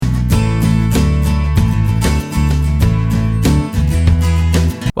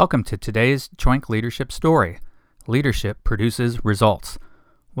Welcome to today's Choink Leadership Story. Leadership produces results.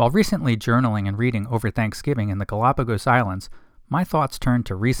 While recently journaling and reading over Thanksgiving in the Galapagos Islands, my thoughts turned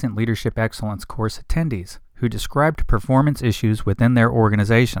to recent Leadership Excellence course attendees who described performance issues within their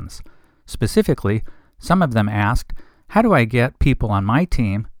organizations. Specifically, some of them asked, how do I get people on my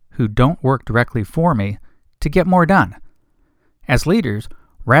team who don't work directly for me to get more done? As leaders,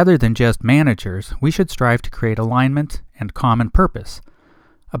 rather than just managers, we should strive to create alignment and common purpose.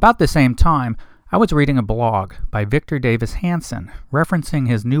 About the same time, I was reading a blog by Victor Davis Hanson referencing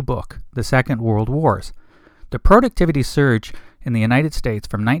his new book, The Second World Wars. The productivity surge in the United States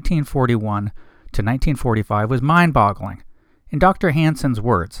from 1941 to 1945 was mind-boggling. In Dr. Hanson's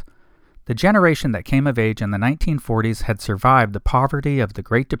words, the generation that came of age in the 1940s had survived the poverty of the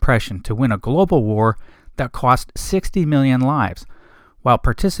Great Depression to win a global war that cost 60 million lives, while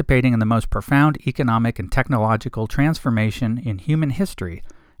participating in the most profound economic and technological transformation in human history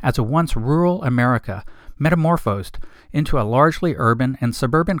as a once rural America metamorphosed into a largely urban and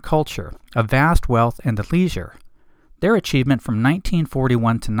suburban culture of vast wealth and leisure. Their achievement from 1941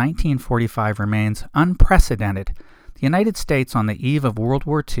 to 1945 remains unprecedented. The United States, on the eve of World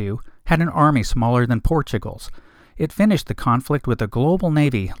War II, had an army smaller than Portugal's. It finished the conflict with a global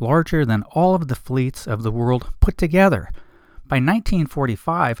navy larger than all of the fleets of the world put together. By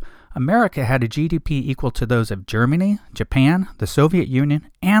 1945, America had a GDP equal to those of Germany, Japan, the Soviet Union,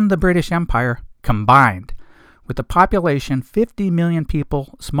 and the British Empire combined. With a population 50 million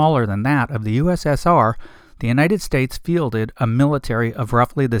people smaller than that of the USSR, the United States fielded a military of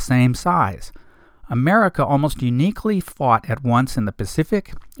roughly the same size. America almost uniquely fought at once in the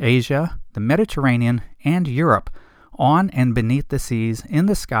Pacific, Asia, the Mediterranean, and Europe, on and beneath the seas, in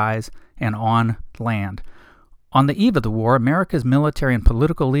the skies, and on land. On the eve of the war, America's military and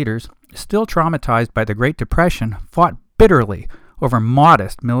political leaders, still traumatized by the Great Depression, fought bitterly over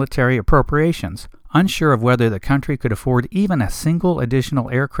modest military appropriations, unsure of whether the country could afford even a single additional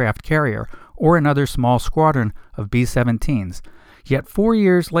aircraft carrier or another small squadron of B-17s. Yet 4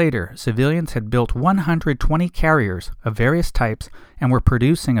 years later, civilians had built 120 carriers of various types and were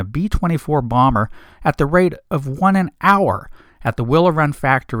producing a B-24 bomber at the rate of one an hour at the Willow Run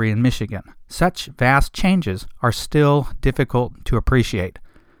factory in Michigan. Such vast changes are still difficult to appreciate.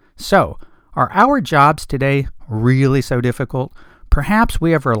 So, are our jobs today really so difficult? Perhaps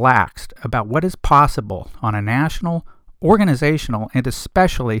we have relaxed about what is possible on a national, organizational, and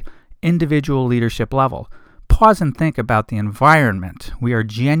especially individual leadership level. Pause and think about the environment we are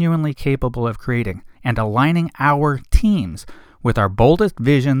genuinely capable of creating and aligning our teams with our boldest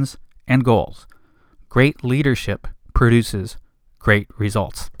visions and goals. Great leadership produces great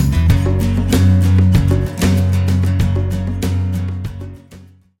results.